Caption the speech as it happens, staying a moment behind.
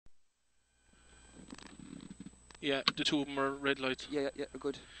Yeah, the two of them are red lights. Yeah,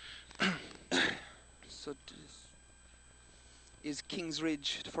 good. So this is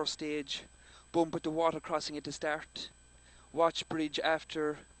KINGSRIDGE, the first stage. Bump at the water crossing at the start. Watch bridge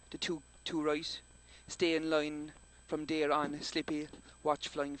after the two right. Stay in line from there on. Slippy. Watch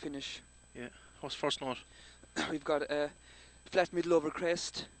flying finish. Yeah. What's first note? We've got a flat middle over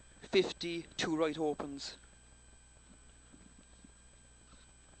crest. 50, 2 right opens.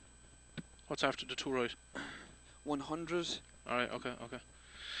 What's after the 2 right? 100. Alright, okay.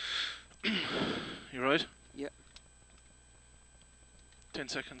 You right? Yeah. 10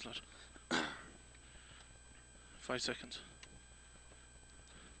 seconds, lad. 5 seconds.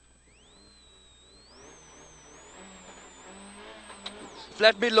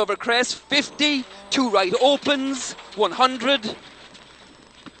 Flat middle over crest, 50, 2 right opens, 100.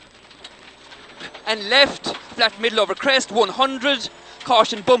 And left, flat middle over crest, 100.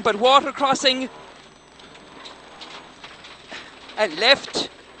 Caution bump at water crossing. And left,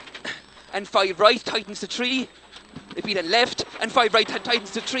 and 5 right, tightens to 3. Repeat, and left, and 5 right,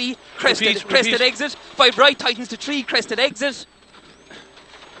 tightens to 3. Crested exit. 5 right, tightens to 3, crested exit.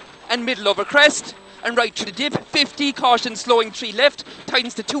 And middle over crest, and right to the dip. 50, caution slowing 3 left,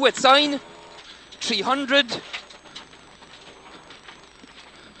 tightens to 2 at sign. 300.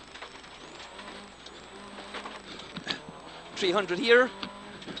 Here.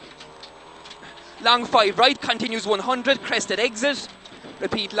 Long 5 right, continues 100, crested exit.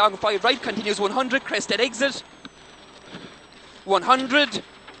 Repeat, long 5 right, continues 100, crested exit. 100.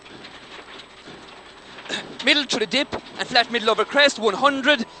 Middle to the dip, and flat middle over crest,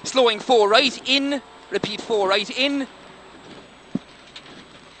 100. Slowing 4 right, in. Repeat, 4 right, in.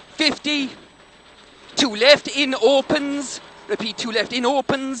 50. 2 left, in, opens. Repeat, 2 left, in,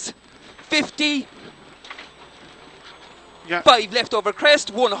 opens. 50. Yeah. 5 left over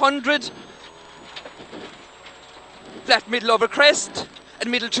crest, 100. Flat middle over crest, and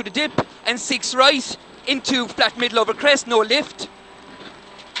middle to the dip, and 6 right, into flat middle over crest, no lift.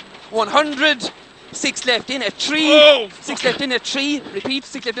 100. 6 left in at 3. Oh, 6 left in at 3. Repeat,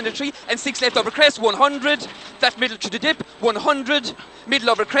 6 left in at 3. And 6 left over crest, 100. Flat middle to the dip, 100. Middle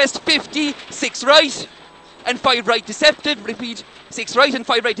over crest, 50. 6 right. And 5 right deceptive. Repeat, 6 right and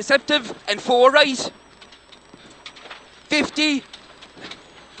 5 right deceptive. And 4 right. 50.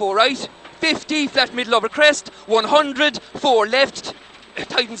 4 right. 50. Flat middle over crest, 100. 4 left.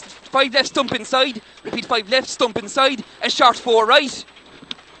 Tightens 5 left, stump inside. Repeat, 5 left, stump inside. And short 4 right.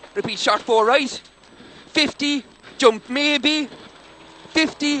 Repeat, short 4 right. 50, jump maybe.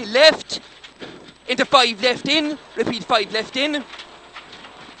 50 left, into 5 left in. Repeat, 5 left in.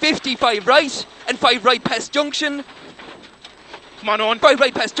 55 right, and 5 right past junction. Come on. 5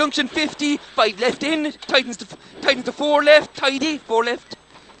 right past junction, 50, 5 left in. Tightens to 4 left, tidy, 4 left.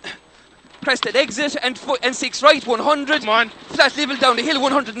 Crested exit, and 6 right, 100. Come on. Flat level down the hill,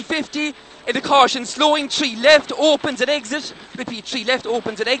 150. Into caution, slowing, 3 left, opens at exit. Repeat, 3 left,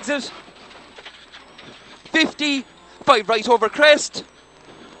 opens at exit. 50, 5 right over crest.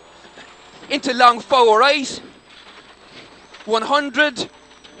 Into long 4 right. 100.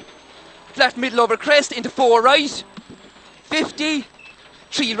 Flat middle over crest, into 4 right. 50,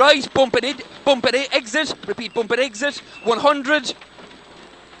 3 right, bump at exit. Repeat, bump at exit. 100.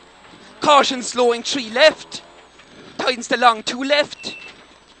 Caution, slowing, 3 left. Tightens to long 2 left.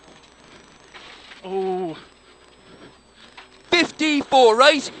 Oh. 50, 4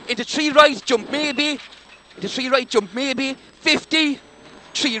 right, into 3 right, jump maybe. Into 3 right, jump maybe. 50,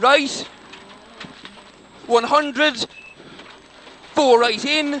 3 right. 100, 4 right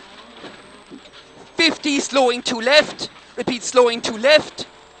in. 50, slowing 2 left. Repeat, slowing 2 left.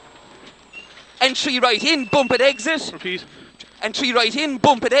 And 3 right in, bump at exit. Repeat. And 3 right in,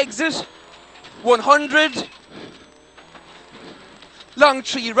 bump at exit. 100. Long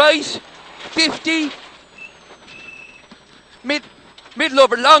 3 right. 50. Middle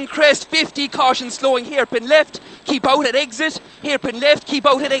over long crest, 50, caution slowing, hairpin left, keep out at exit, hairpin left, keep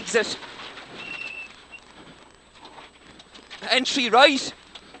out at exit. Entry right,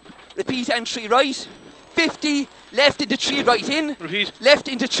 repeat, entry right, 50, left into 3 right in, Repeat. left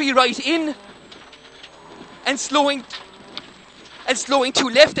into 3 right in, and slowing 2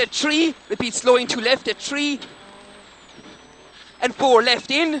 left at 3, repeat, slowing 2 left at 3, and 4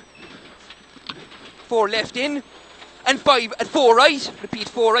 left in, 4 left in, and 5 at 4 right, repeat,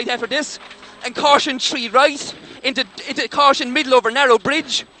 4 right after this, and caution 3 right, into caution middle over narrow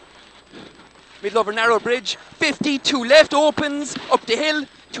bridge, 50, 2 left opens up the hill,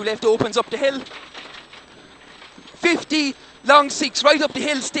 2 left opens up the hill, 50, long 6 right up the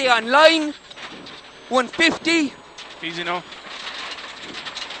hill, stay on line, 150, Easy now.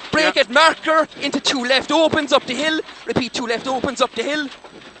 brake Take it marker into 2 left opens up the hill. Repeat 2 left opens up the hill.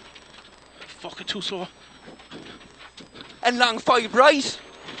 Fucking too sore. And long 5 right.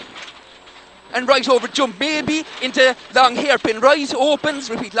 And right over jump maybe into long hairpin right opens.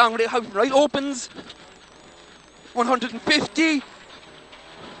 Repeat long hairpin right opens. 150.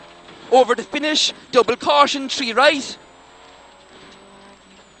 Over the finish, double caution, 3 right.